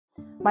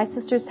My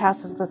Sister's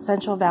House is the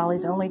Central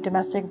Valley's only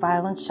domestic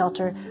violence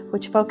shelter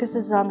which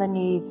focuses on the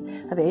needs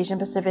of Asian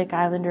Pacific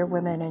Islander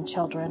women and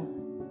children.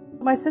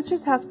 My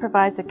Sister's House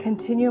provides a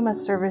continuum of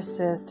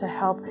services to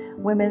help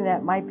women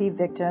that might be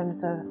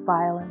victims of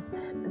violence.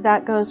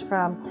 That goes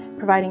from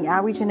providing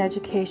outreach and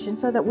education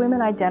so that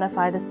women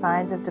identify the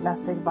signs of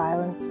domestic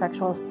violence,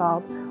 sexual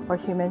assault, or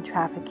human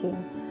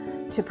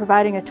trafficking, to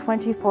providing a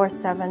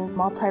 24/7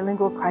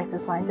 multilingual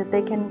crisis line that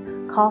they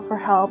can call for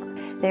help.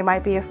 They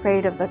might be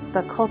afraid of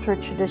the culture,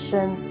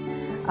 traditions.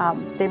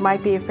 They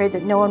might be afraid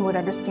that no one would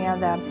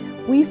understand them.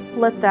 We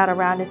flip that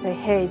around and say,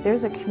 hey,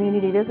 there's a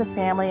community, there's a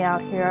family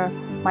out here,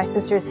 My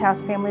Sister's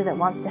House family, that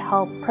wants to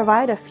help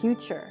provide a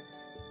future.